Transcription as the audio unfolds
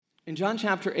In John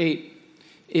chapter 8,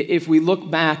 if we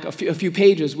look back a few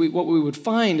pages, what we would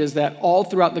find is that all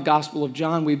throughout the Gospel of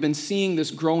John, we've been seeing this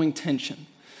growing tension.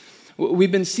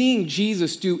 We've been seeing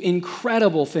Jesus do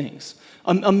incredible things,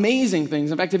 amazing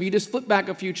things. In fact, if you just flip back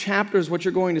a few chapters, what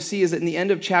you're going to see is that in the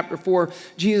end of chapter 4,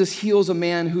 Jesus heals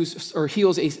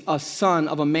a son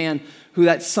of a man who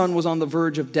that son was on the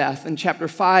verge of death. In chapter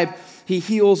 5, he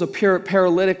heals a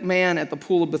paralytic man at the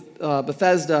pool of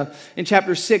Bethesda. In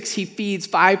chapter 6, he feeds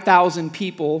 5,000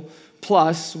 people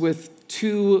plus with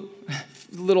 2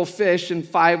 little fish and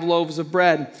 5 loaves of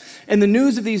bread. And the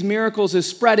news of these miracles is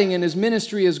spreading and his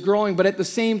ministry is growing, but at the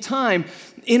same time,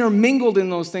 intermingled in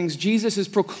those things, Jesus is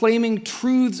proclaiming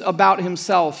truths about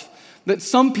himself that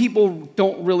some people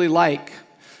don't really like.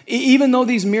 Even though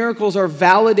these miracles are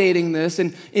validating this,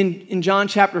 and in John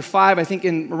chapter 5, I think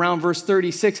in around verse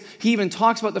 36, he even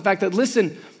talks about the fact that,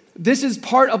 listen, this is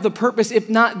part of the purpose, if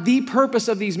not the purpose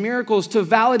of these miracles, to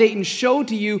validate and show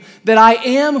to you that I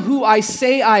am who I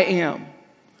say I am.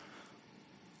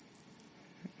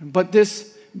 But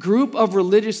this group of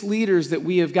religious leaders that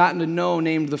we have gotten to know,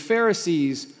 named the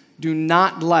Pharisees, do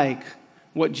not like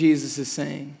what Jesus is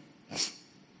saying.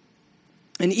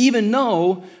 And even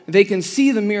though they can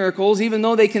see the miracles, even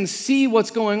though they can see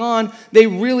what's going on, they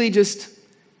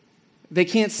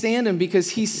can't stand him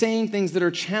because he's saying things that are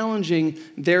challenging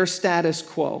their status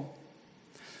quo.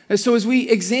 And so as we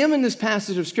examine this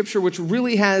passage of Scripture, which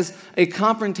really has a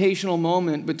confrontational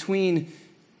moment between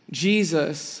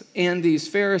Jesus and these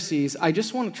Pharisees, I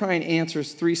just want to try and answer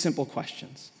 3 simple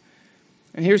questions.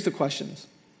 And here's the questions.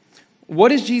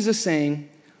 What is Jesus saying?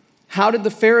 How did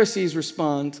the Pharisees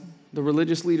respond, the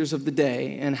religious leaders of the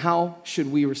day, and how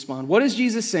should we respond? What is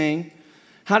Jesus saying?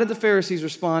 How did the Pharisees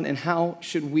respond, and how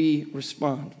should we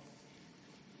respond?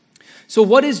 So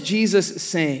what is Jesus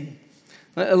saying?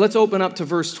 Let's open up to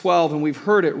verse 12, and we've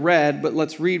heard it read, but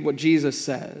let's read what Jesus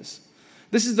says.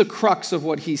 This is the crux of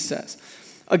what he says.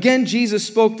 Again, Jesus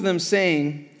spoke to them,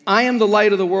 saying, I am the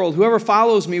light of the world. Whoever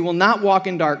follows me will not walk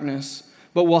in darkness,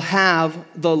 but will have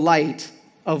the light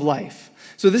of life.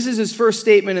 So this is his first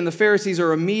statement, and the Pharisees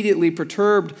are immediately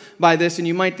perturbed by this, and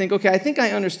you might think, okay, I think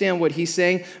I understand what he's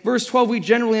saying. Verse 12, we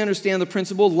generally understand the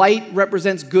principle. Light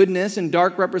represents goodness, and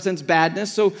dark represents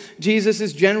badness. So Jesus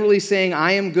is generally saying,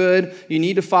 I am good, you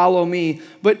need to follow me.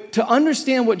 But to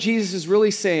understand what Jesus is really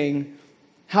saying,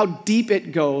 how deep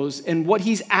it goes, and what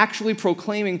he's actually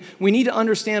proclaiming, we need to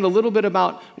understand a little bit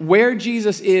about where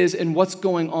Jesus is and what's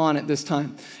going on at this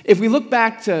time. If we look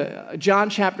back to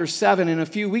John chapter 7, and a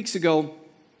few weeks ago,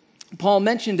 Paul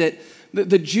mentioned it,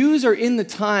 the Jews are in the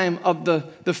time of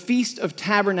the Feast of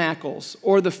Tabernacles,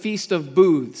 or the Feast of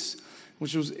Booths,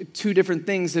 which was 2 different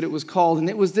things that it was called. And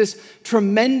it was this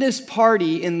tremendous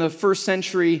party in the first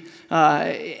century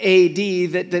AD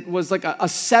that was like a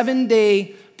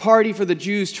 7-day party for the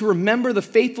Jews to remember the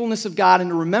faithfulness of God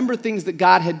and to remember things that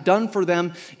God had done for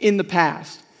them in the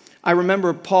past. I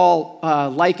remember Paul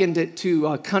likened it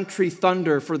to country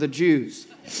thunder for the Jews.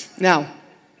 Now,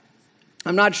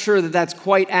 I'm not sure that that's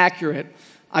quite accurate.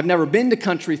 I've never been to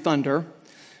country thunder,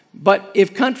 but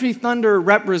if country thunder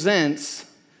represents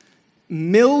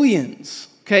millions,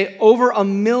 okay, over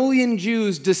 1 million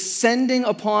Jews descending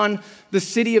upon the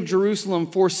city of Jerusalem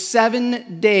for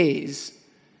 7 days,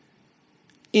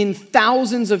 in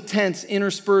thousands of tents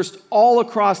interspersed all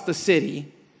across the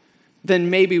city, then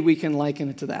maybe we can liken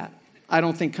it to that. I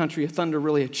don't think Country of Thunder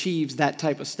really achieves that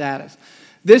type of status.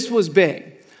 This was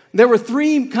big. There were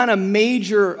 3 kind of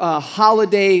major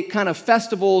holiday kind of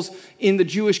festivals in the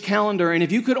Jewish calendar, and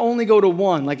if you could only go to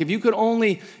one, like if you could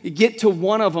only get to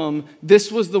one of them,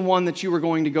 this was the one that you were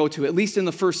going to go to, at least in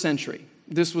the first century.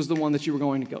 This was the one that you were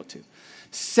going to go to.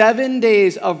 7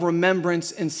 days of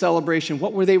remembrance and celebration.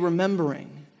 What were they remembering?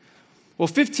 Well,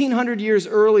 1,500 years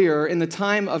earlier, in the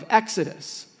time of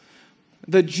Exodus,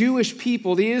 the Jewish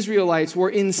people, the Israelites,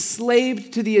 were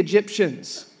enslaved to the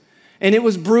Egyptians. And it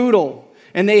was brutal.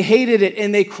 And they hated it.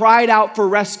 And they cried out for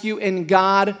rescue. And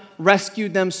God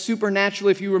rescued them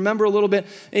supernaturally. If you remember a little bit,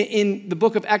 in the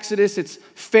book of Exodus, it's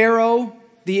Pharaoh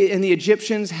and the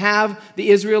Egyptians have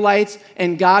the Israelites.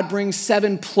 And God brings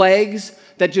 7 plagues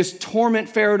that just torment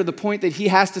Pharaoh to the point that he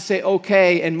has to say,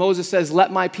 okay, and Moses says,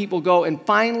 let my people go. And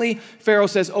finally, Pharaoh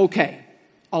says, okay,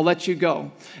 I'll let you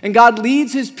go. And God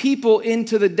leads his people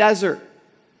into the desert.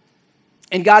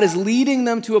 And God is leading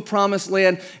them to a promised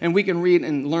land, and we can read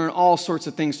and learn all sorts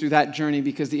of things through that journey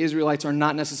because the Israelites are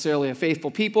not necessarily a faithful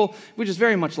people, which is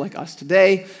very much like us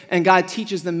today, and God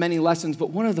teaches them many lessons. But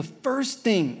one of the first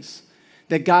things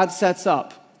that God sets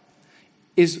up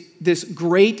is this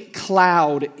great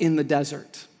cloud in the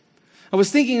desert. I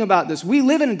was thinking about this. We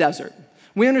live in a desert.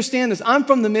 We understand this. I'm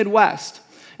from the Midwest.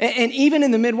 And even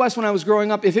in the Midwest when I was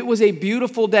growing up, if it was a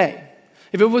beautiful day,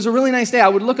 if it was a really nice day, I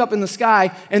would look up in the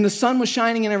sky and the sun was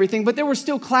shining and everything, but there were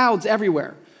still clouds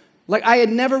everywhere. Like I had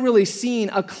never really seen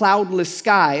a cloudless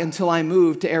sky until I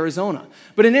moved to Arizona.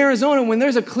 But in Arizona, when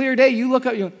there's a clear day, you look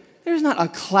up, there's not a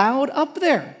cloud up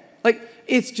there. Like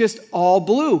it's just all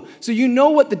blue. So you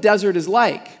know what the desert is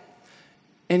like.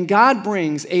 And God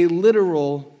brings a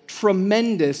literal,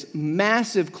 tremendous,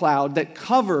 massive cloud that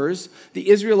covers the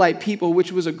Israelite people,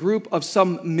 which was a group of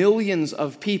some millions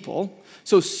of people.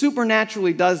 So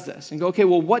supernaturally does this. And go, okay,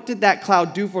 well, what did that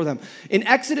cloud do for them? In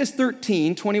Exodus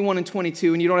 13, 21 and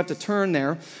 22, and you don't have to turn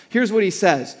there, here's what he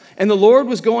says. And the Lord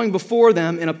was going before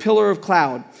them in a pillar of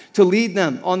cloud to lead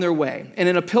them on their way, and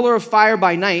in a pillar of fire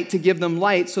by night to give them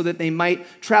light so that they might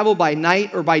travel by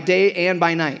night or by day and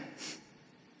by night.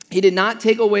 He did not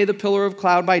take away the pillar of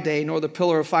cloud by day, nor the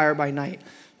pillar of fire by night,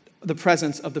 the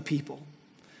presence of the people.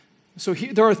 So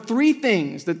there are three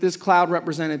things that this cloud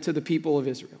represented to the people of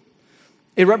Israel.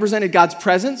 It represented God's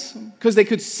presence because they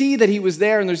could see that he was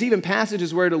there, and there's even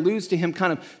passages where it alludes to him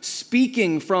kind of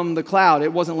speaking from the cloud.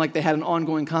 It wasn't like they had an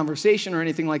ongoing conversation or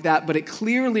anything like that, but it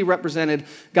clearly represented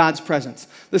God's presence.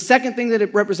 The second thing that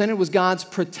it represented was God's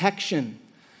protection.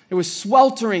 There was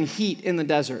sweltering heat in the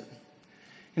desert.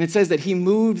 And it says that he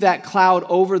moved that cloud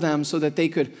over them so that they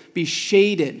could be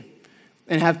shaded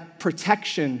and have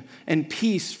protection and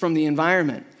peace from the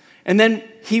environment. And then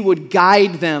he would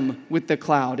guide them with the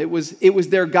cloud. It was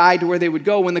their guide to where they would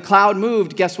go. When the cloud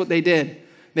moved, guess what they did?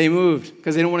 They moved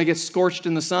because they didn't want to get scorched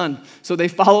in the sun. So they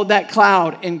followed that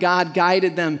cloud and God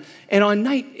guided them. And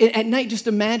at night, just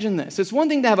imagine this. It's one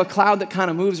thing to have a cloud that kind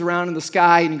of moves around in the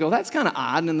sky and you go, that's kind of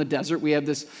odd. And in the desert, we have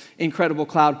this incredible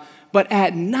cloud. But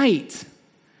at night,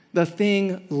 the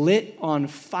thing lit on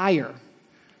fire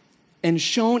and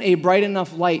shone a bright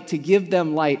enough light to give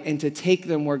them light and to take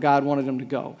them where God wanted them to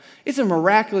go. It's a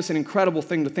miraculous and incredible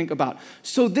thing to think about.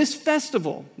 So this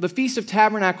festival, the Feast of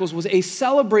Tabernacles, was a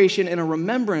celebration and a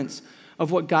remembrance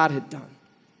of what God had done.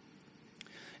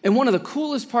 And one of the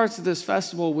coolest parts of this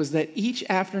festival was that each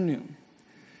afternoon,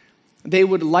 they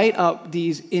would light up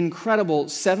these incredible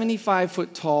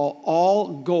 75-foot tall,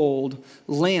 all gold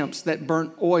lamps that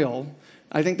burnt oil.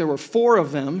 I think there were 4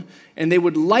 of them, and they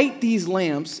would light these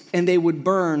lamps, and they would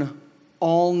burn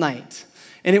all night.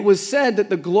 And it was said that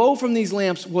the glow from these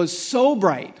lamps was so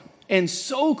bright and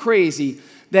so crazy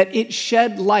that it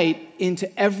shed light into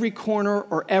every corner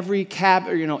or every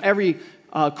every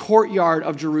courtyard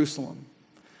of Jerusalem.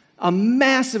 A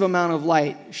massive amount of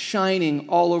light shining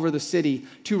all over the city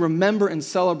to remember and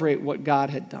celebrate what God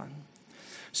had done.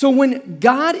 So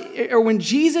when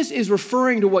Jesus is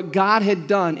referring to what God had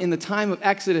done in the time of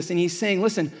Exodus, and he's saying,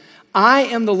 listen, I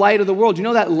am the light of the world. You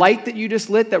know that light that you just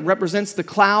lit that represents the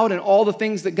cloud and all the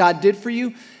things that God did for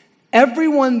you?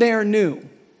 Everyone there knew.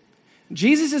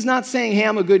 Jesus is not saying, hey,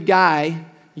 I'm a good guy.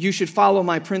 You should follow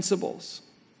my principles.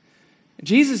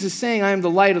 Jesus is saying, I am the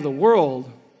light of the world.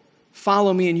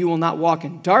 Follow me and you will not walk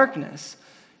in darkness.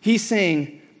 He's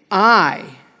saying, I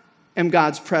am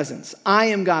God's presence. I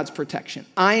am God's protection.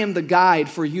 I am the guide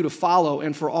for you to follow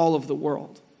and for all of the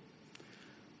world.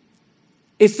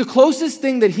 It's the closest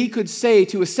thing that he could say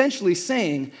to essentially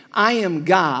saying, I am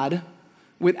God,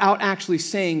 without actually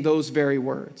saying those very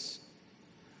words.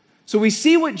 So we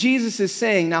see what Jesus is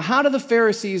saying. Now, how do the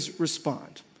Pharisees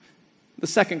respond? The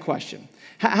second question.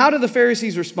 How do the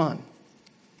Pharisees respond?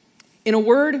 In a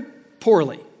word,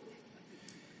 poorly.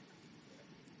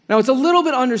 Now, it's a little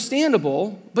bit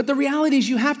understandable, but the reality is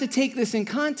you have to take this in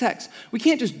context. We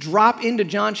can't just drop into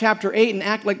John chapter 8 and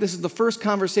act like this is the first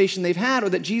conversation they've had or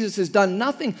that Jesus has done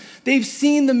nothing. They've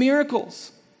seen the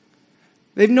miracles.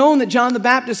 They've known that John the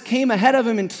Baptist came ahead of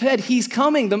him and said, he's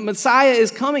coming. The Messiah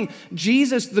is coming.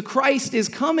 Jesus, the Christ, is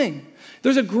coming.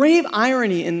 There's a grave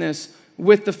irony in this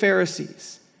with the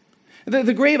Pharisees.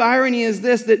 The grave irony is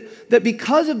this, that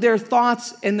because of their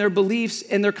thoughts and their beliefs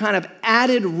and their kind of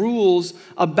added rules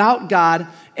about God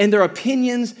and their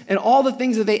opinions and all the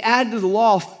things that they added to the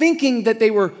law, thinking that they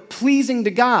were pleasing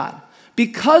to God,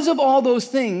 because of all those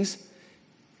things,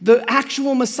 the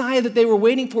actual Messiah that they were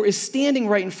waiting for is standing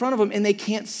right in front of them and they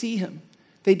can't see him.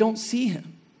 They don't see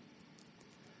him.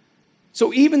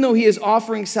 So even though he is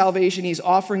offering salvation, he's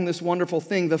offering this wonderful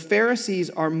thing, the Pharisees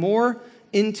are more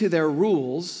into their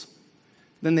rules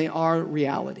than they are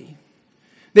reality.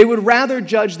 They would rather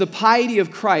judge the piety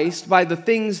of Christ by the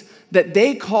things that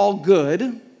they call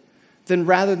good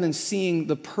rather than seeing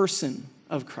the person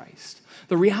of Christ.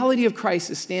 The reality of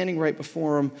Christ is standing right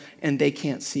before them and they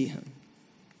can't see him.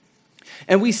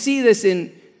 And we see this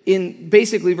in in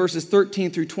basically verses 13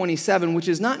 through 27, which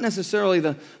is not necessarily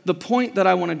the point that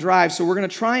I want to drive. So we're going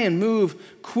to try and move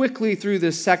quickly through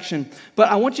this section. But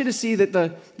I want you to see that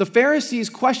the Pharisees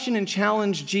question and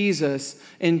challenge Jesus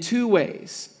in two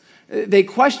ways. They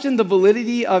question the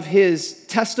validity of his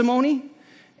testimony,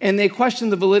 and they question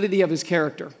the validity of his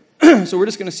character. So we're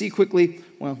just going to see quickly,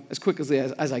 well, as quickly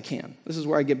as I can. This is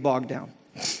where I get bogged down.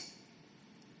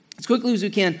 As quickly as we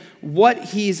can, what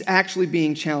he's actually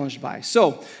being challenged by.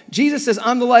 So, Jesus says,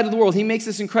 I'm the light of the world. He makes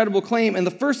this incredible claim, and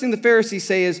the first thing the Pharisees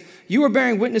say is, you are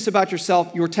bearing witness about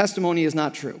yourself. Your testimony is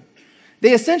not true.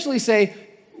 They essentially say,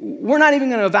 we're not even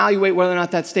going to evaluate whether or not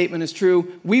that statement is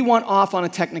true. We want off on a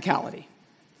technicality.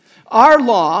 Our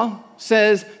law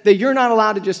says that you're not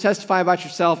allowed to just testify about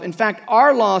yourself. In fact,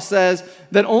 our law says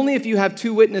that only if you have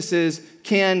two witnesses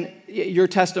can your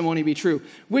testimony be true,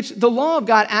 which the law of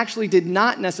God actually did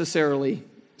not necessarily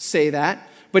say that,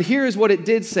 but here is what it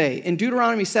did say. In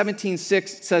Deuteronomy 17:6,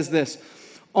 it says this,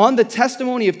 on the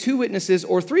testimony of two witnesses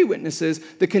or three witnesses,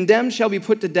 the condemned shall be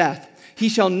put to death. He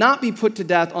shall not be put to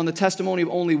death on the testimony of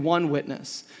only one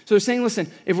witness. So they're saying, listen,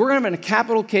 if we're going to have a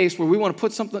capital case where we want to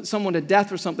put someone to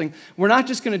death or something, we're not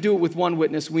just going to do it with one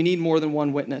witness. We need more than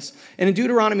one witness. And in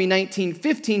Deuteronomy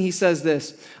 19:15, he says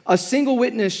this, a single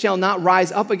witness shall not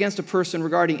rise up against a person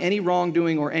regarding any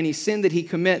wrongdoing or any sin that he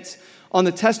commits. On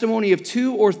the testimony of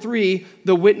two or three,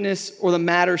 the witness or the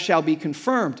matter shall be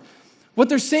confirmed. What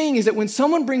they're saying is that when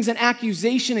someone brings an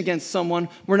accusation against someone,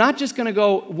 we're not just going to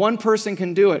go, one person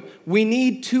can do it. We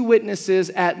need two witnesses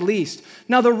at least.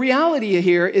 Now, the reality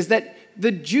here is that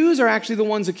the Jews are actually the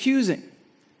ones accusing.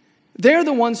 They're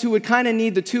the ones who would kind of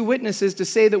need the two witnesses to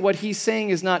say that what he's saying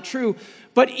is not true.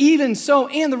 But even so,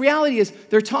 and the reality is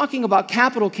they're talking about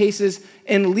capital cases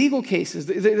and legal cases.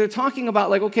 They're talking about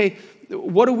like, okay,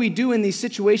 what do we do in these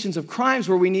situations of crimes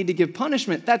where we need to give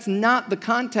punishment? That's not the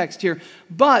context here.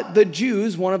 But the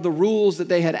Jews, one of the rules that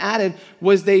they had added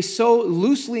was they so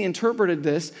loosely interpreted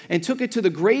this and took it to the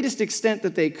greatest extent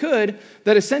that they could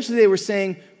that essentially they were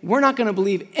saying, we're not going to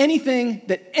believe anything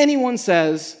that anyone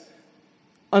says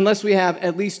unless we have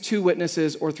at least two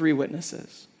witnesses or three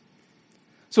witnesses.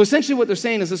 So essentially what they're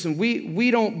saying is, listen, we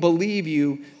don't believe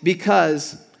you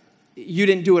because you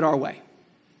didn't do it our way.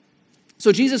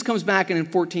 So Jesus comes back and in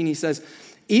 14 he says,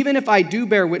 even if I do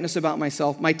bear witness about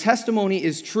myself, my testimony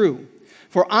is true.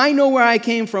 For I know where I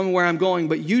came from and where I'm going,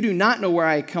 but you do not know where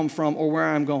I come from or where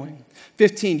I'm going.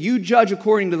 15, you judge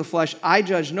according to the flesh, I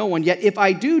judge no one. Yet if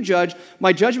I do judge,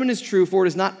 my judgment is true, for it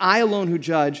is not I alone who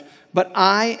judge, but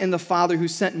I and the Father who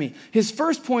sent me. His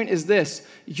first point is this,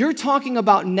 you're talking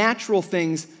about natural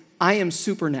things, I am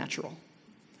supernatural.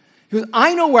 He goes,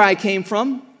 I know where I came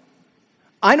from.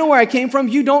 I know where I came from.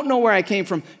 You don't know where I came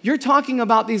from. You're talking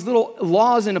about these little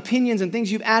laws and opinions and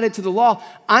things you've added to the law.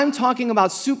 I'm talking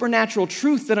about supernatural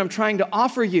truth that I'm trying to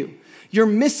offer you. You're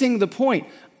missing the point.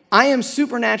 I am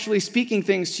supernaturally speaking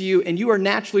things to you, and you are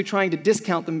naturally trying to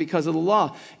discount them because of the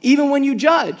law. Even when you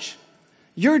judge,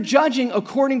 you're judging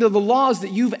according to the laws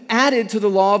that you've added to the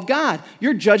law of God.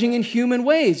 You're judging in human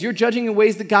ways. You're judging in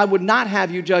ways that God would not have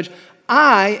you judge.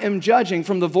 I am judging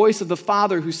from the voice of the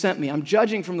Father who sent me. I'm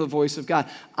judging from the voice of God.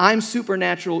 I'm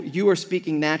supernatural. You are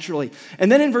speaking naturally.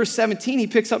 And then in verse 17, he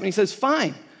picks up and he says,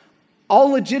 fine,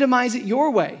 I'll legitimize it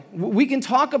your way. We can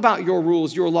talk about your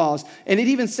rules, your laws. And it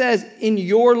even says in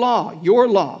your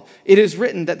law, it is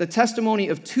written that the testimony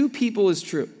of two people is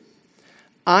true.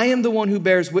 I am the one who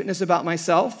bears witness about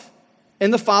myself,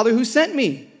 and the Father who sent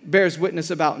me bears witness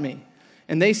about me.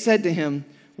 And they said to him,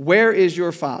 where is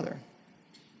your Father?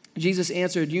 Jesus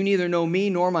answered, you neither know me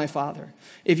nor my Father.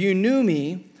 If you knew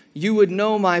me, you would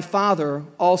know my Father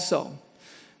also.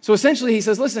 So essentially he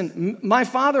says, listen, my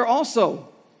Father also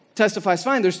testifies.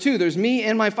 Fine, there's two. There's me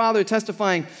and my Father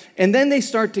testifying. And then they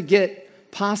start to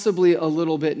get possibly a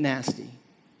little bit nasty.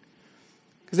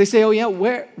 Because they say, oh yeah,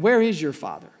 where is your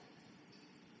Father?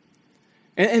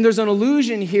 And there's an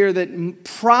allusion here that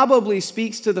probably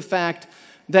speaks to the fact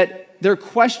that they're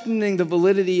questioning the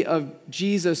validity of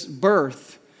Jesus'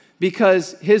 birth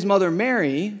because his mother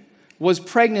Mary was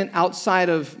pregnant outside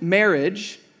of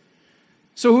marriage.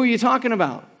 So who are you talking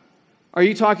about? Are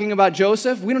you talking about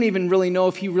Joseph? We don't even really know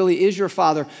if he really is your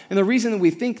father. And the reason that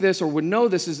we think this or would know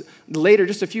this is later,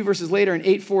 just a few verses later in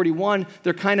 841,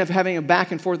 they're kind of having a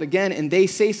back and forth again, and they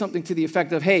say something to the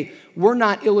effect of, hey, we're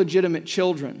not illegitimate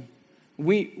children.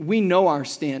 We know our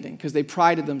standing, because they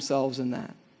prided themselves in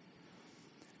that.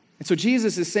 And so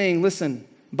Jesus is saying, listen,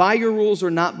 by your rules or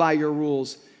not by your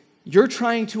rules, you're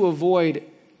trying to avoid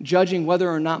judging whether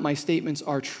or not my statements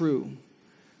are true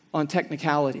on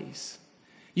technicalities.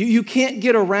 You can't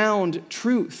get around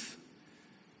truth.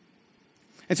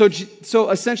 And so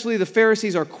essentially the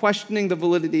Pharisees are questioning the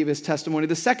validity of his testimony.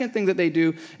 The second thing that they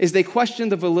do is they question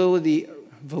the validity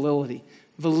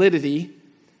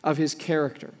of his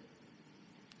character.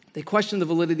 They question the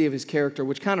validity of his character,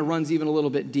 which kind of runs even a little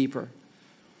bit deeper.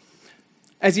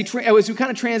 As we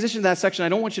kind of transition to that section, I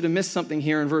don't want you to miss something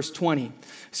here in verse 20.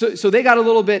 So they got a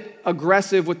little bit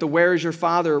aggressive with the "where is your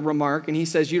father" remark, and he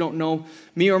says, "You don't know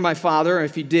me or my father.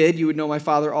 If you did, you would know my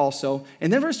father also."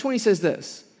 And then verse 20 says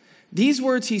this, "These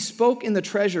words he spoke in the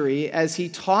treasury as he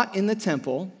taught in the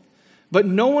temple, but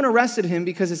no one arrested him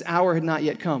because his hour had not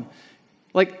yet come."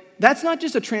 Like, that's not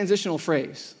just a transitional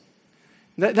phrase.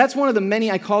 That's one of the many,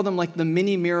 I call them like the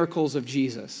mini miracles of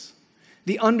Jesus,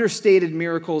 the understated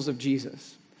miracles of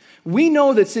Jesus. We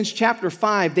know that since chapter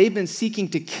 5, they've been seeking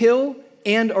to kill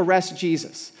and arrest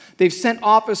Jesus. They've sent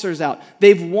officers out.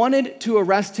 They've wanted to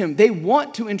arrest him. They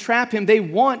want to entrap him. They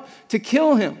want to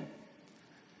kill him.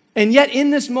 And yet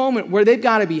in this moment where they've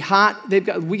got to be hot,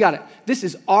 this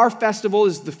is our festival,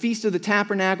 this is the Feast of the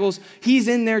Tabernacles. He's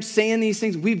in there saying these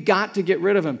things. We've got to get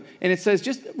rid of him. And it says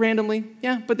just randomly,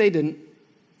 yeah, but they didn't.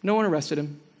 No one arrested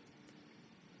him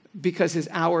because his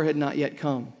hour had not yet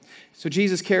come. So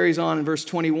Jesus carries on in verse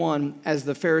 21 as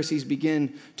the Pharisees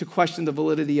begin to question the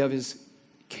validity of his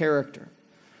character.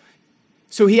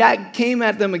 So he came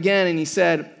at them again and he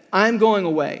said, "I'm going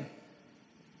away,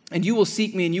 and you will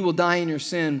seek me and you will die in your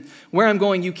sin. Where I'm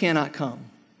going, you cannot come."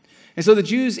 And so the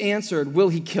Jews answered, "Will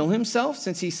he kill himself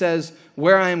since he says,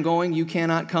 'Where I am going, you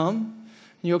cannot come'?"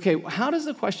 And okay, how does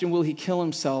the question, "Will he kill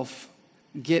himself,"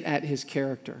 get at his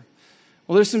character?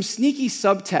 Well, there's some sneaky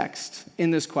subtext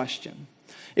in this question.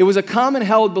 It was a common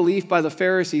held belief by the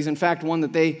Pharisees, in fact, one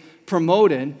that they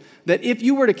promoted, that if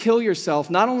you were to kill yourself,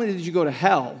 not only did you go to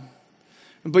hell,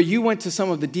 but you went to some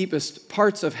of the deepest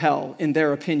parts of hell, in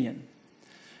their opinion.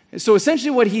 So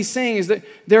essentially what he's saying is that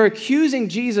they're accusing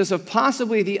Jesus of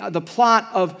possibly the plot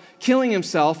of killing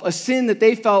himself, a sin that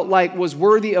they felt like was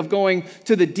worthy of going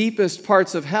to the deepest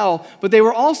parts of hell, but they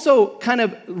were also kind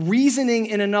of reasoning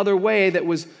in another way that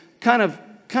was kind of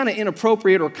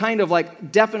inappropriate or kind of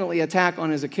like definitely attack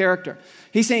on his character.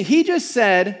 He's saying he just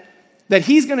said that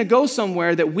he's going to go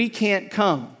somewhere that we can't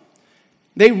come.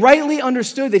 They rightly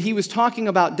understood that he was talking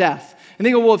about death. And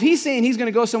they go, well, if he's saying he's going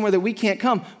to go somewhere that we can't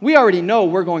come, we already know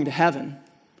we're going to heaven.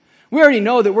 We already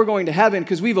know that we're going to heaven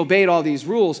because we've obeyed all these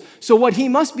rules. So what he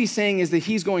must be saying is that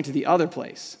he's going to the other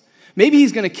place. Maybe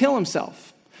he's going to kill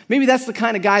himself. Maybe that's the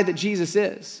kind of guy that Jesus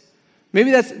is.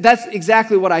 Maybe that's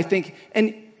exactly what I think.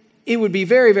 And it would be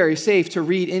very, very safe to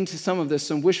read into some of this,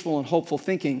 some wishful and hopeful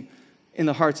thinking in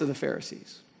the hearts of the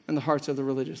Pharisees and the hearts of the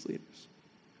religious leaders.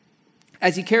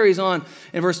 As he carries on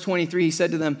in verse 23, he said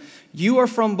to them, "You are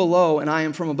from below and I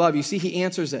am from above." You see, he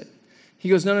answers it. He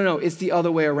goes, no, it's the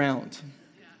other way around.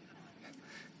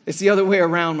 It's the other way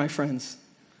around, my friends.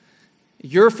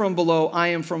 You're from below, I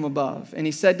am from above. And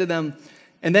he said to them,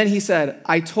 and then he said,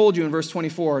 "I told you," in verse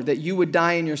 24, "that you would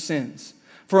die in your sins.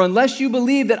 For unless you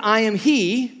believe that I am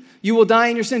he, you will die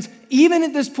in your sins." Even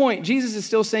at this point, Jesus is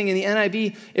still saying in the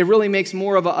NIV, it really makes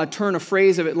more of a turn of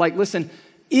phrase of it. Like, listen,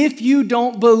 if you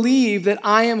don't believe that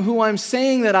I am who I'm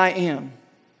saying that I am,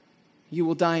 you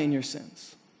will die in your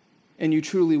sins. And you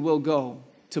truly will go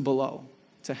to below,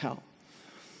 to hell.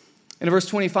 And in verse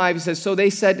 25, he says, "So they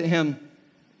said to him,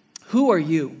 'Who are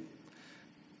you?'"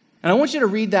 And I want you to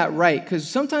read that right, because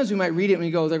sometimes we might read it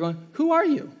and they're going, "Who are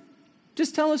you?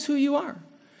 Just tell us who you are."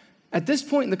 At this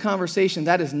point in the conversation,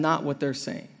 that is not what they're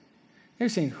saying. They're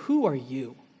saying, "Who are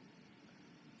you?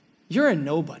 You're a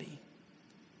nobody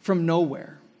from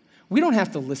nowhere. We don't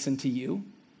have to listen to you.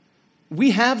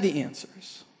 We have the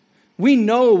answers. We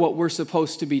know what we're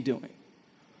supposed to be doing."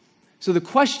 So the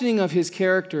questioning of his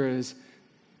character is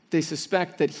they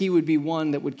suspect that he would be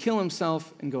one that would kill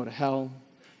himself and go to hell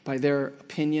by their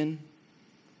opinion.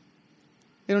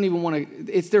 They don't even want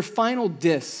to, it's their final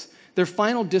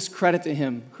discredit to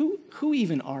him. Who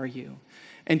even are you?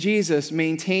 And Jesus,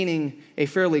 maintaining a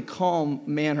fairly calm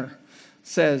manner,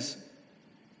 says,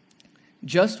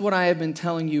 "Just what I have been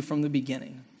telling you from the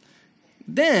beginning."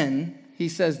 Then he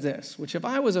says this, which if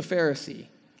I was a Pharisee,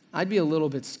 I'd be a little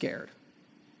bit scared.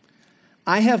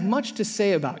 "I have much to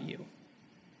say about you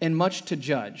and much to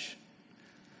judge,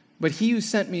 but he who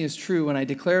sent me is true, and I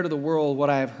declare to the world what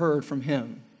I have heard from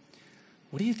him."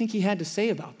 What do you think he had to say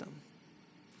about them?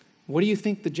 What do you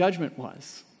think the judgment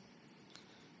was?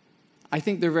 I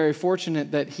think they're very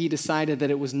fortunate that he decided that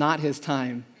it was not his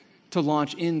time to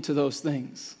launch into those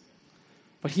things.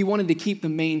 But he wanted to keep the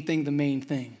main thing the main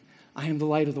thing. I am the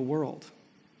light of the world.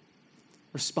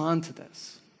 Respond to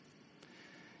this.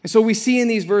 And so we see in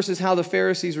these verses how the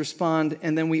Pharisees respond,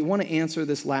 and then we want to answer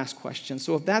this last question.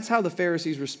 So if that's how the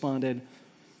Pharisees responded,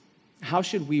 how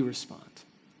should we respond?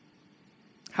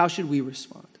 How should we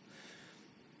respond?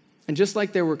 And just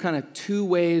like there were kind of two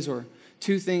ways or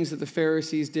two things that the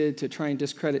Pharisees did to try and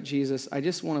discredit Jesus, I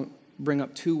just want to bring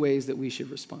up two ways that we should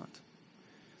respond.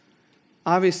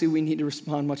 Obviously, we need to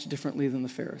respond much differently than the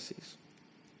Pharisees.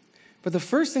 But the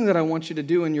first thing that I want you to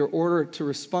do in your order to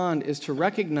respond is to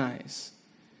recognize,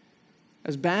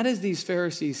 as bad as these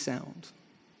Pharisees sound,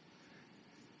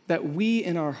 that we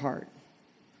in our heart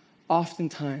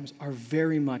oftentimes are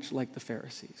very much like the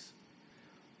Pharisees.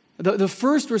 The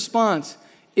first response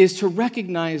is to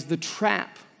recognize the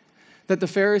trap that the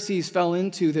Pharisees fell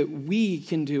into that we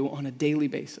can do on a daily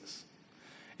basis.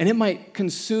 And it might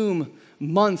consume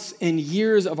months and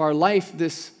years of our life,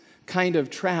 this kind of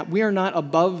trap. We are not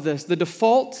above this. The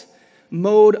default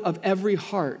mode of every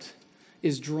heart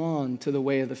is drawn to the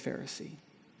way of the Pharisee.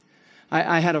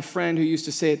 I had a friend who used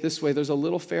to say it this way: there's a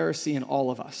little Pharisee in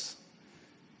all of us.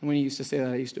 And when he used to say that,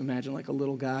 I used to imagine like a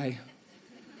little guy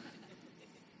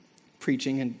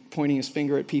preaching and pointing his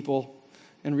finger at people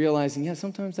and realizing, yeah,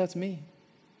 sometimes that's me.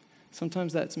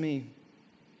 Sometimes that's me.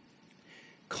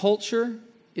 Culture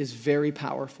is very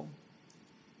powerful.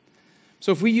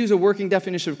 So if we use a working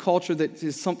definition of culture that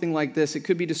is something like this, it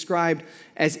could be described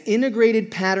as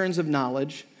integrated patterns of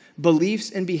knowledge,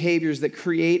 beliefs, and behaviors that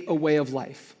create a way of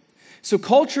life. So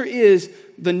culture is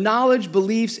the knowledge,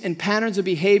 beliefs, and patterns of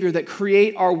behavior that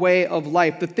create our way of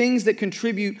life, the things that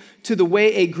contribute to the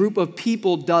way a group of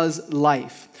people does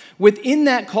life. Within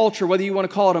that culture, whether you want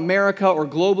to call it America or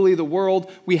globally the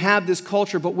world, we have this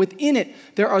culture, but within it,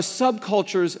 there are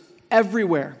subcultures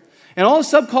everywhere. And all a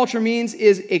subculture means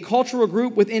is a cultural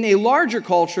group within a larger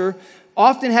culture,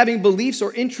 often having beliefs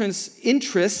or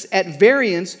interests at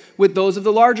variance with those of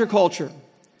the larger culture.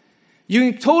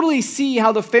 You can totally see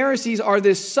how the Pharisees are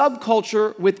this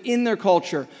subculture within their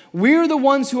culture. We're the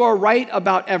ones who are right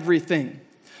about everything.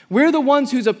 We're the ones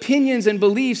whose opinions and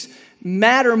beliefs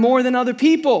matter more than other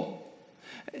people.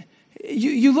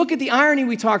 You look at the irony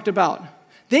we talked about.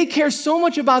 They care so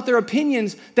much about their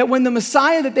opinions that when the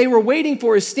Messiah that they were waiting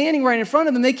for is standing right in front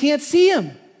of them, they can't see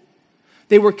him.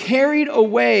 They were carried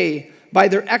away by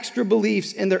their extra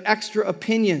beliefs and their extra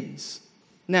opinions.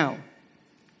 Now,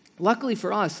 luckily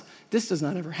for us, this does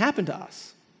not ever happen to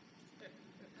us.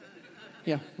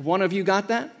 Yeah, one of you got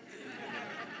that?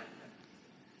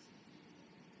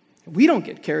 We don't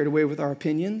get carried away with our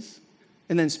opinions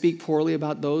and then speak poorly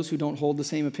about those who don't hold the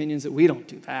same opinions that we don't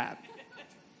do that.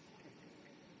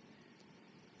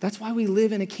 That's why we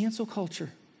live in a cancel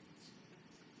culture.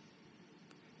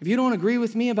 If you don't agree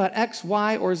with me about X,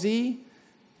 Y, or Z,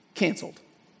 canceled.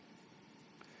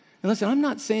 And listen, I'm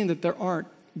not saying that there aren't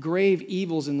grave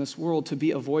evils in this world to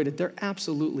be avoided. There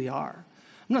absolutely are.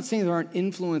 I'm not saying there aren't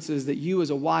influences that you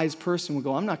as a wise person would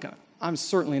go, I'm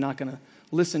certainly not going to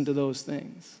listen to those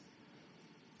things.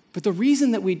 But the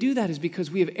reason that we do that is because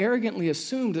we have arrogantly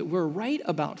assumed that we're right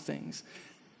about things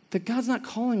that God's not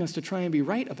calling us to try and be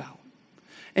right about.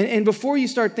 And before you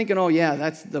start thinking, oh yeah,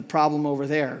 that's the problem over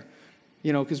there,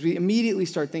 because we immediately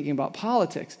start thinking about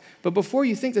politics. But before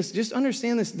you think this, just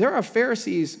understand this. There are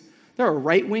Pharisees, there are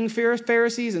right-wing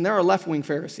Pharisees, and there are left-wing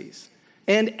Pharisees,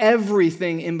 and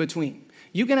everything in between.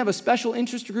 You can have a special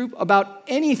interest group about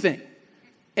anything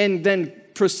and then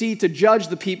proceed to judge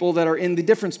the people that are in the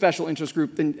different special interest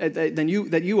group than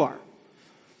you are.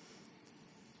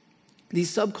 These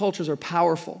subcultures are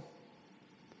powerful.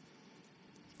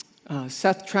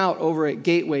 Seth Trout over at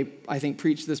Gateway, I think,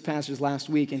 preached this passage last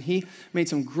week, and he made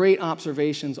some great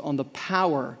observations on the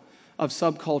power of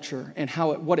subculture and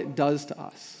what it does to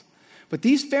us. But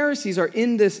these Pharisees are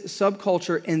in this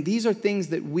subculture, and these are things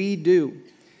that we do.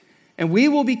 And we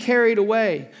will be carried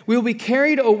away. We will be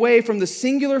carried away from the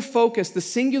singular focus, the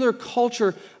singular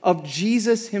culture of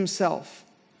Jesus himself.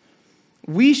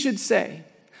 We should say,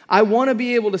 I want to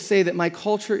be able to say that my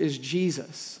culture is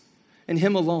Jesus and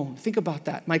him alone. Think about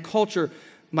that. My culture,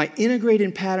 my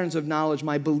integrated patterns of knowledge,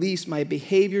 my beliefs, my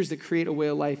behaviors that create a way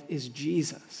of life is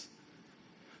Jesus.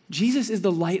 Jesus is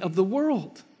the light of the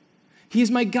world. He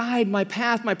is my guide, my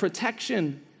path, my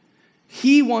protection.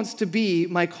 He wants to be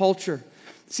my culture.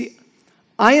 See,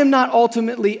 I am not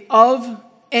ultimately of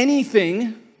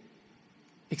anything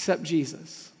except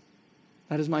Jesus.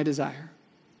 That is my desire.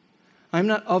 I am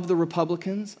not of the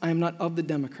Republicans. I am not of the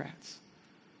Democrats.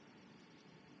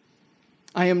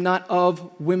 I am not of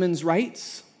women's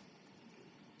rights.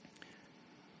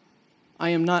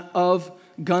 I am not of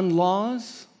gun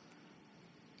laws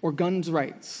or guns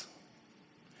rights.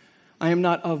 I am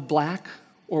not of black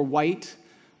or white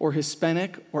or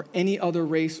Hispanic or any other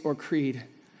race or creed.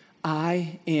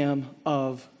 I am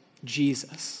of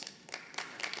Jesus.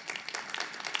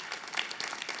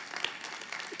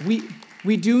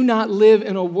 we do not live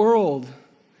in a world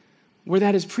where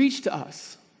that is preached to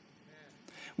us.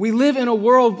 We live in a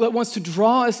world that wants to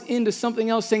draw us into something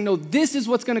else, saying, no, this is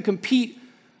what's going to compete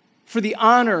for the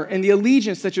honor and the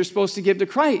allegiance that you're supposed to give to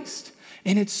Christ.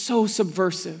 And it's so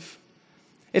subversive.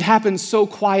 It happens so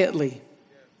quietly.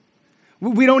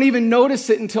 We don't even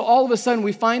notice it until all of a sudden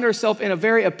we find ourselves in a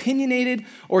very opinionated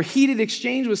or heated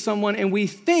exchange with someone, and we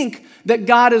think that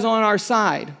God is on our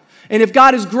side. And if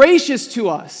God is gracious to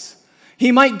us,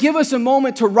 He might give us a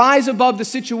moment to rise above the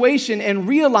situation and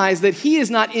realize that He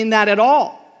is not in that at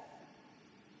all.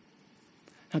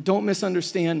 Now, don't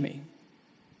misunderstand me.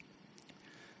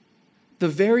 The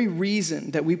very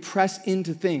reason that we press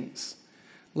into things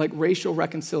like racial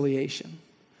reconciliation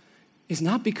is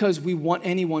not because we want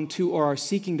anyone to or are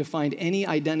seeking to find any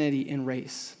identity in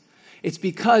race. It's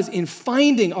because in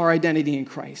finding our identity in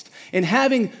Christ, in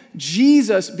having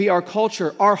Jesus be our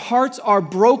culture, our hearts are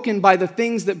broken by the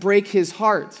things that break His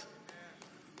heart.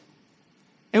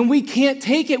 And we can't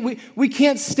take it. We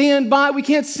can't stand by. We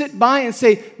can't sit by and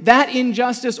say that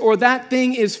injustice or that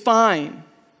thing is fine.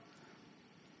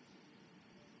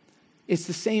 It's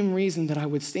the same reason that I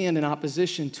would stand in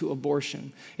opposition to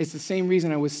abortion. It's the same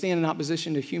reason I would stand in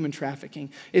opposition to human trafficking.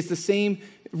 It's the same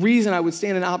reason I would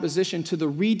stand in opposition to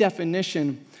the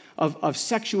redefinition of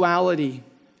sexuality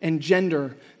and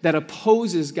gender that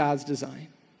opposes God's design.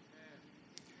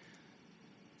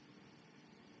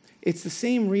 It's the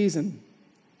same reason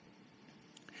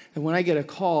that when I get a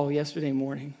call yesterday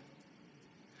morning,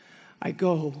 I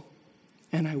go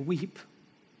and I weep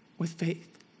with Faith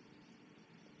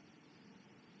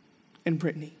and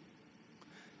Brittany.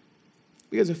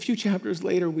 Because a few chapters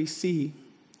later, we see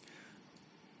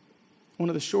one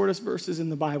of the shortest verses in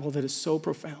the Bible that is so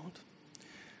profound.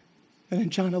 And in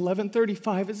John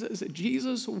 11:35, it says that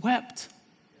Jesus wept.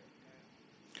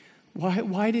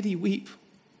 Why did He weep?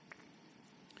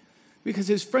 Because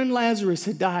His friend Lazarus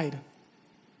had died.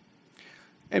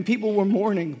 And people were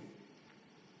mourning.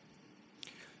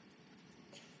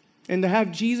 And to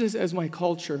have Jesus as my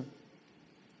culture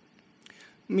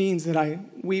means that I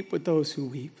weep with those who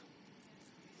weep.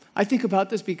 I think about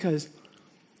this because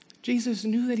Jesus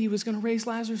knew that He was going to raise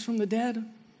Lazarus from the dead. And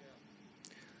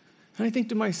I think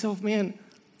to myself, man,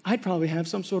 I'd probably have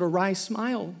some sort of wry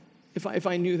smile if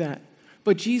I knew that.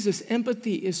 But Jesus'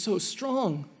 empathy is so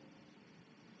strong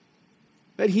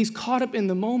that He's caught up in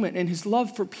the moment and His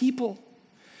love for people.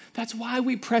 That's why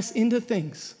we press into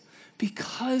things,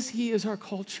 because He is our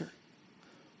culture.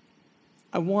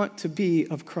 I want to be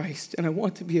of Christ, and I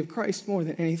want to be of Christ more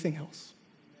than anything else.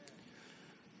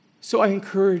 So I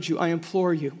encourage you, I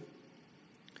implore you,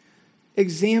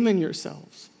 examine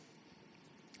yourselves.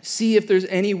 See if there's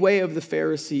any way of the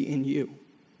Pharisee in you.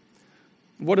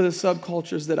 What are the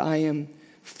subcultures that I am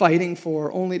fighting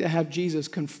for, only to have Jesus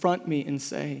confront me and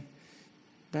say,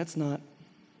 that's not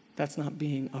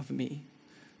being of me.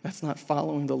 That's not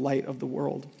following the light of the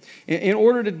world. In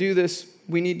order to do this,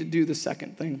 we need to do the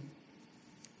second thing.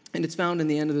 And it's found in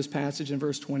the end of this passage in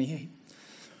verse 28.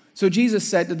 So Jesus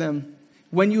said to them,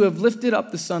 when you have lifted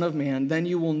up the Son of Man, then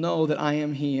you will know that I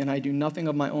am He, and I do nothing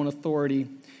of my own authority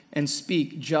and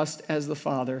speak just as the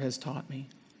Father has taught me.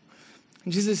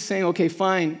 And Jesus is saying, okay,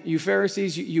 fine, you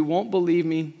Pharisees, you won't believe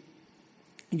me.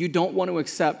 You don't want to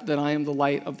accept that I am the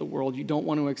light of the world. You don't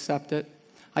want to accept it.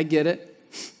 I get it.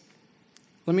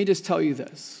 Let me just tell you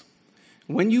this.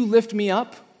 When you lift me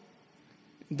up,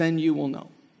 then you will know.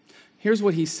 Here's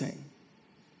what He's saying.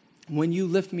 When you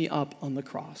lift me up on the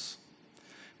cross,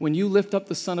 when you lift up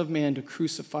the Son of Man to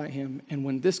crucify Him, and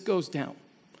when this goes down,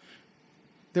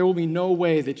 there will be no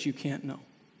way that you can't know.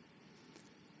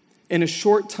 In a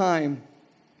short time,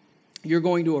 you're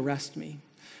going to arrest me.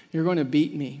 You're going to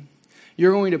beat me.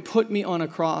 You're going to put me on a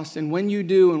cross, and when you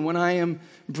do, and when I am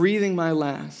breathing my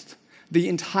last, the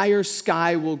entire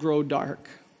sky will grow dark.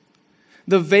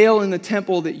 The veil in the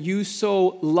temple that you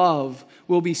so love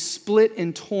will be split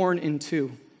and torn in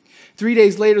two. 3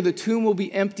 days later, the tomb will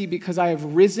be empty because I have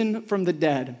risen from the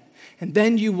dead. And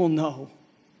then you will know.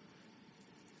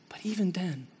 But even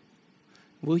then,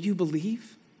 will you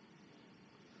believe?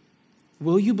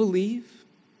 Will you believe?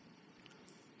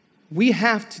 We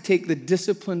have to take the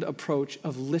disciplined approach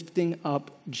of lifting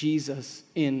up Jesus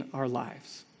in our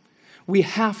lives. We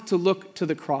have to look to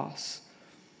the cross.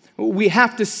 We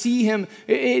have to see Him.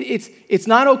 It's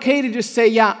not okay to just say,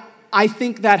 yeah, I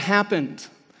think that happened.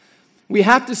 We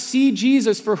have to see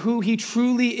Jesus for who He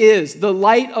truly is, the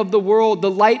light of the world, the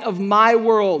light of my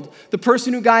world, the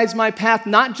person who guides my path,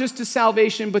 not just to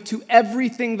salvation, but to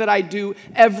everything that I do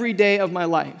every day of my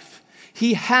life.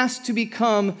 He has to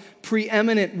become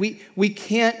preeminent. We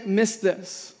can't miss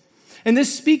this. And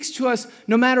this speaks to us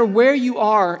no matter where you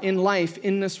are in life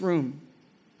in this room.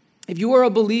 If you are a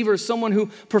believer, someone who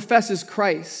professes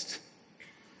Christ,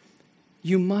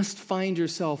 you must find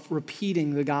yourself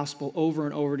repeating the gospel over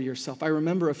and over to yourself. I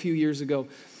remember a few years ago,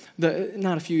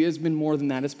 not a few years, it's been more than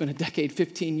that, it's been a decade,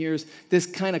 15 years, this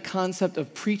kind of concept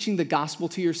of preaching the gospel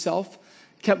to yourself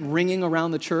kept ringing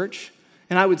around the church.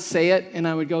 And I would say it, and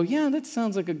I would go, yeah, that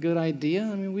sounds like a good idea.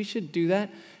 I mean, we should do that.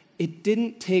 It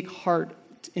didn't take heart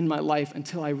in my life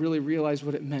until I really realized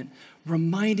what it meant.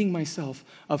 Reminding myself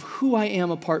of who I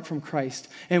am apart from Christ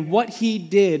and what he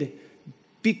did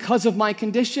because of my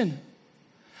condition.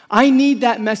 I need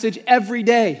that message every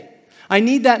day. I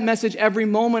need that message every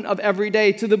moment of every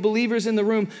day. To the believers in the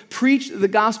room, preach the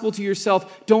gospel to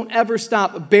yourself. Don't ever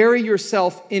stop. Bury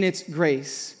yourself in its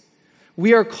grace.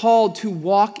 We are called to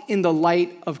walk in the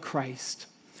light of Christ.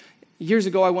 Years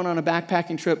ago, I went on a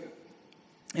backpacking trip,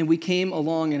 and we came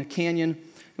along in a canyon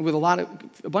with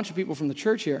a bunch of people from the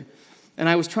church here. And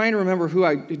I was trying to remember who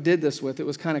I did this with. It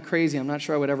was kind of crazy. I'm not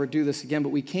sure I would ever do this again, but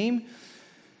we came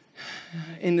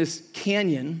in this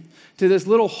canyon to this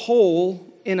little hole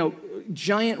in a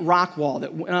giant rock wall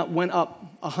that went up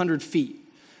 100 feet.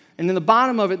 And in the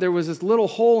bottom of it, there was this little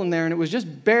hole in there, and it was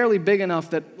just barely big enough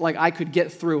that I could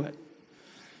get through it.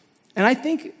 And I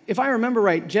think, if I remember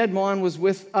right, Jed Mon was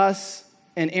with us,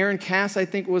 and Aaron Cass, I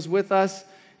think, was with us.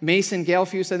 Mason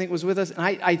Galfuse, I think, was with us. And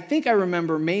I think I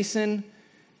remember Mason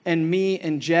and me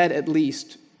and Jed, at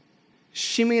least,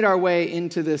 shimmied our way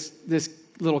into this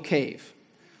little cave.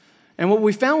 And what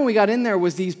we found when we got in there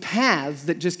was these paths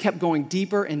that just kept going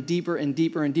deeper and deeper and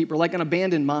deeper and deeper, like an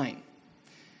abandoned mine.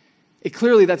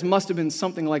 That must have been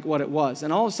something like what it was.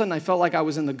 And all of a sudden, I felt like I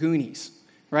was in the Goonies,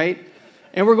 right?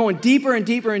 And we're going deeper and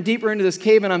deeper and deeper into this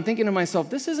cave, and I'm thinking to myself,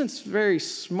 this isn't very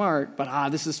smart, but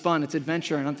this is fun, it's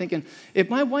adventure. And I'm thinking, if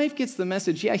my wife gets the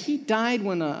message, yeah, he died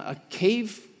when a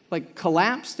cave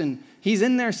collapsed, and he's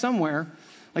in there somewhere,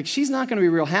 she's not going to be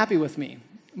real happy with me.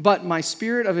 But my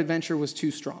spirit of adventure was too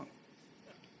strong.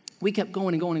 We kept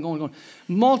going and going and going and going.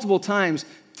 Multiple times,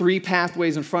 3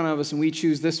 pathways in front of us, and we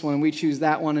choose this one, and we choose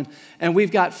that one, and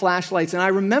we've got flashlights. And I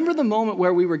remember the moment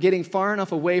where we were getting far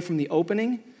enough away from the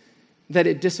opening that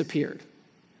it disappeared,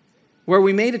 where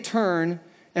we made a turn,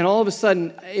 and all of a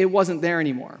sudden, it wasn't there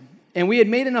anymore. And we had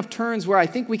made enough turns where I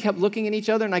think we kept looking at each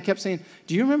other, and I kept saying,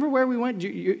 do you remember where we went?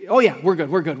 Oh, yeah, we're good.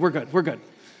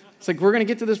 It's like, we're going to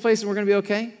get to this place, and we're going to be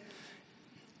okay.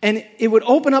 And it would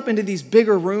open up into these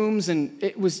bigger rooms, and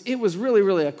it was really,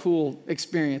 really a cool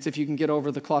experience if you can get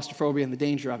over the claustrophobia and the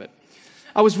danger of it.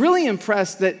 I was really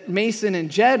impressed that Mason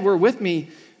and Jed were with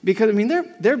me because,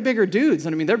 they're bigger dudes.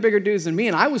 They're bigger dudes than me,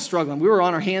 and I was struggling. We were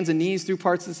on our hands and knees through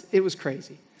parts of this. It was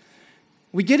crazy.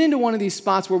 We get into one of these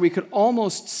spots where we could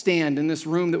almost stand in this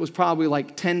room that was probably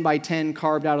 10 by 10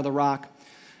 carved out of the rock.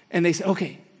 And they said,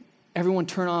 okay, everyone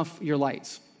turn off your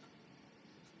lights.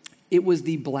 It was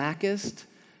the blackest,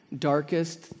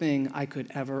 darkest thing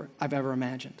I've ever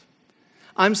imagined.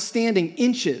 I'm standing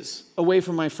inches away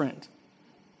from my friend.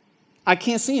 I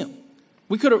can't see him.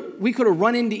 We could have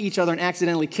run into each other and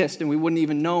accidentally kissed, and we wouldn't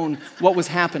even known what was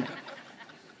happening.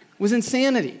 It was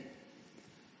insanity.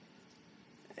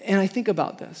 And I think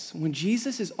about this. When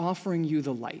Jesus is offering you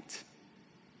the light,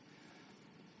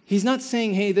 he's not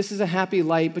saying, hey, this is a happy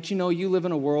light, but you live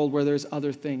in a world where there's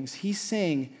other things. He's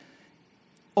saying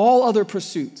all other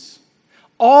pursuits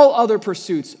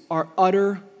are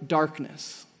utter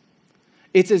darkness.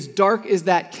 It's as dark as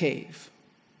that cave.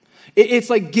 It's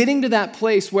like getting to that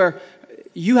place where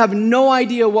you have no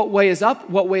idea what way is up,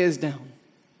 what way is down.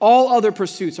 All other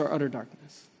pursuits are utter darkness.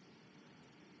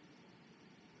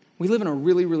 We live in a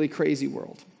really, really crazy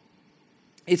world.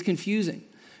 It's confusing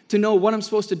to know what I'm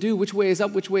supposed to do, which way is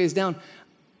up, which way is down.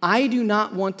 I do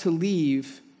not want to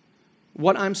leave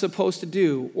what I'm supposed to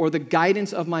do or the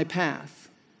guidance of my path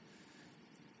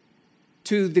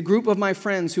to the group of my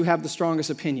friends who have the strongest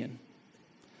opinion,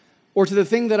 or to the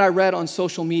thing that I read on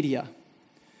social media,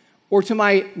 or to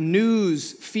my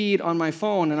news feed on my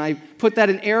phone. And I put that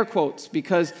in air quotes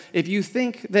because if you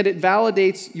think that it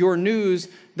validates your news,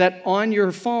 that on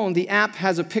your phone the app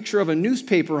has a picture of a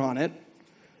newspaper on it,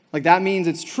 that means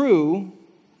it's true,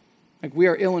 we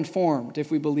are ill-informed if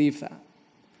we believe that.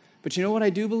 But you know what I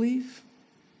do believe?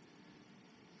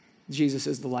 Jesus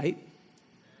is the light,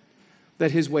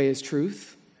 that his way is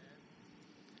truth,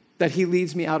 that he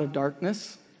leads me out of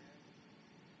darkness.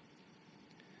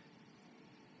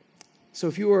 So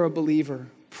if you are a believer,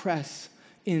 press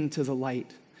into the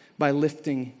light by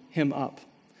lifting him up.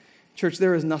 Church,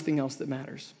 there is nothing else that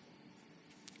matters.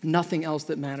 Nothing else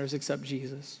that matters except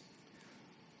Jesus.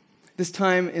 This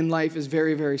time in life is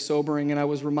very, very sobering, and I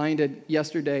was reminded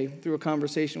yesterday through a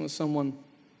conversation with someone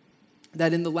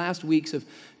that in the last weeks of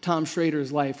Tom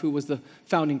Schrader's life, who was the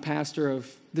founding pastor of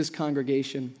this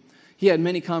congregation, he had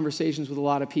many conversations with a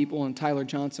lot of people, and Tyler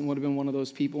Johnson would have been one of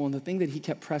those people. And the thing that he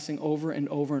kept pressing over and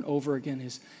over and over again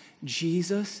is,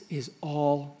 Jesus is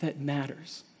all that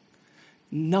matters.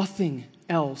 Nothing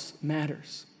else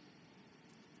matters.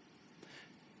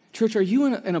 Church, are you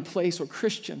in a place, or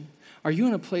Christian, are you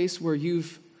in a place where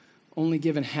you've only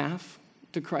given half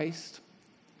to Christ?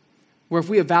 Where if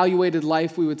we evaluated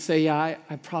life, we would say, yeah,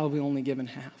 I've probably only given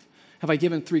half. Have I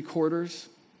given 3/4?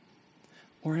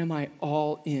 Or am I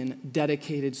all in,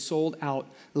 dedicated, sold out,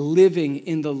 living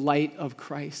in the light of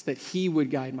Christ, that he would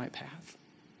guide my path?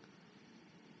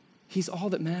 He's all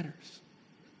that matters.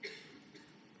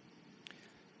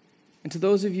 And to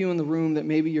those of you in the room that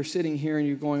maybe you're sitting here and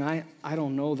you're going, I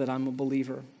don't know that I'm a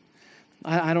believer.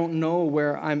 I don't know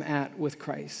where I'm at with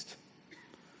Christ.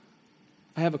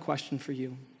 I have a question for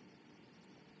you.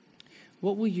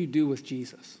 What will you do with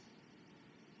Jesus?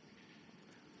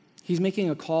 He's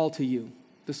making a call to you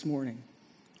this morning.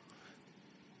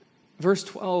 Verse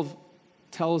 12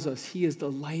 tells us he is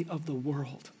the light of the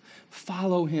world.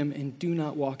 Follow him and do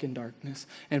not walk in darkness.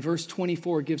 And verse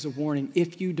 24 gives a warning.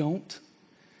 If you don't,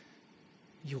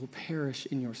 you will perish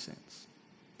in your sins.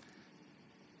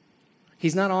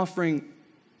 He's not offering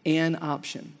an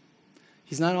option.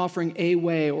 He's not offering a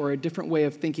way or a different way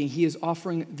of thinking. He is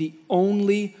offering the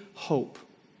only hope.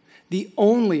 The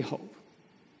only hope.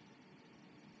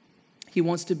 He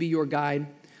wants to be your guide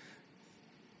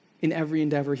in every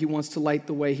endeavor. He wants to light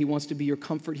the way. He wants to be your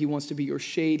comfort. He wants to be your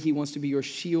shade. He wants to be your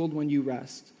shield when you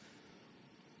rest.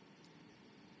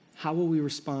 How will we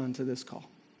respond to this call?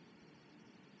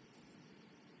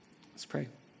 Let's pray.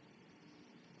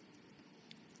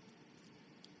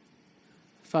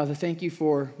 Father, thank you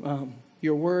for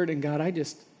your word. And God, I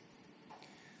just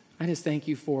thank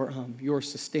you for your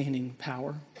sustaining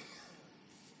power.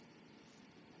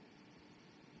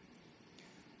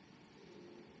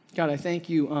 God, I thank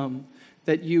you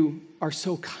that you are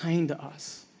so kind to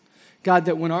us. God,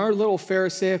 that when our little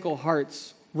pharisaical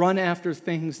hearts run after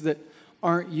things that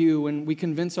aren't you and we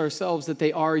convince ourselves that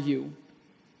they are you,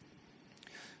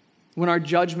 when our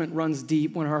judgment runs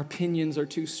deep, when our opinions are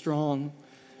too strong,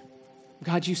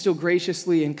 God, you still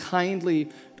graciously and kindly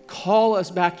call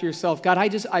us back to yourself. God,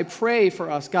 I pray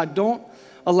for us. God, don't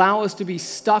allow us to be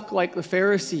stuck like the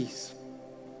Pharisees.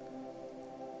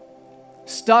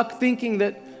 Stuck thinking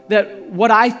that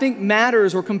what I think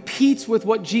matters or competes with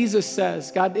what Jesus says.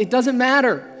 God, it doesn't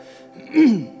matter.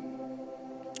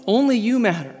 Only you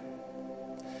matter.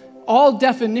 All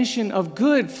definition of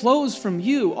good flows from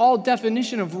you. All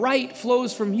definition of right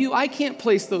flows from you. I can't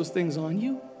place those things on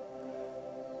you.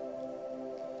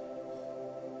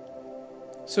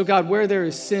 So God, where there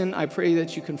is sin, I pray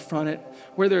that you confront it.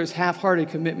 Where there is half-hearted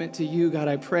commitment to you, God,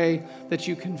 I pray that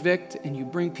you convict and you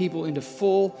bring people into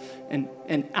full and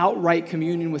outright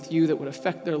communion with you that would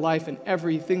affect their life and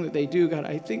everything that they do. God,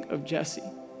 I think of Jesse.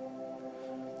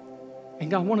 And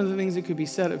God, one of the things that could be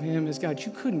said of him is, God,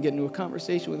 you couldn't get into a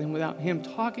conversation with him without him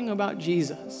talking about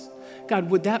Jesus. God,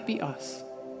 would that be us?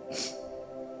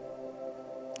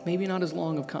 Maybe not as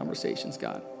long of conversations,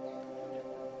 God.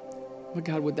 But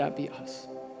God, would that be us?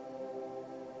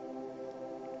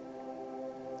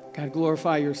 God,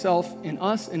 glorify yourself in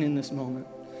us and in this moment.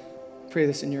 Pray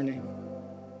this in your name.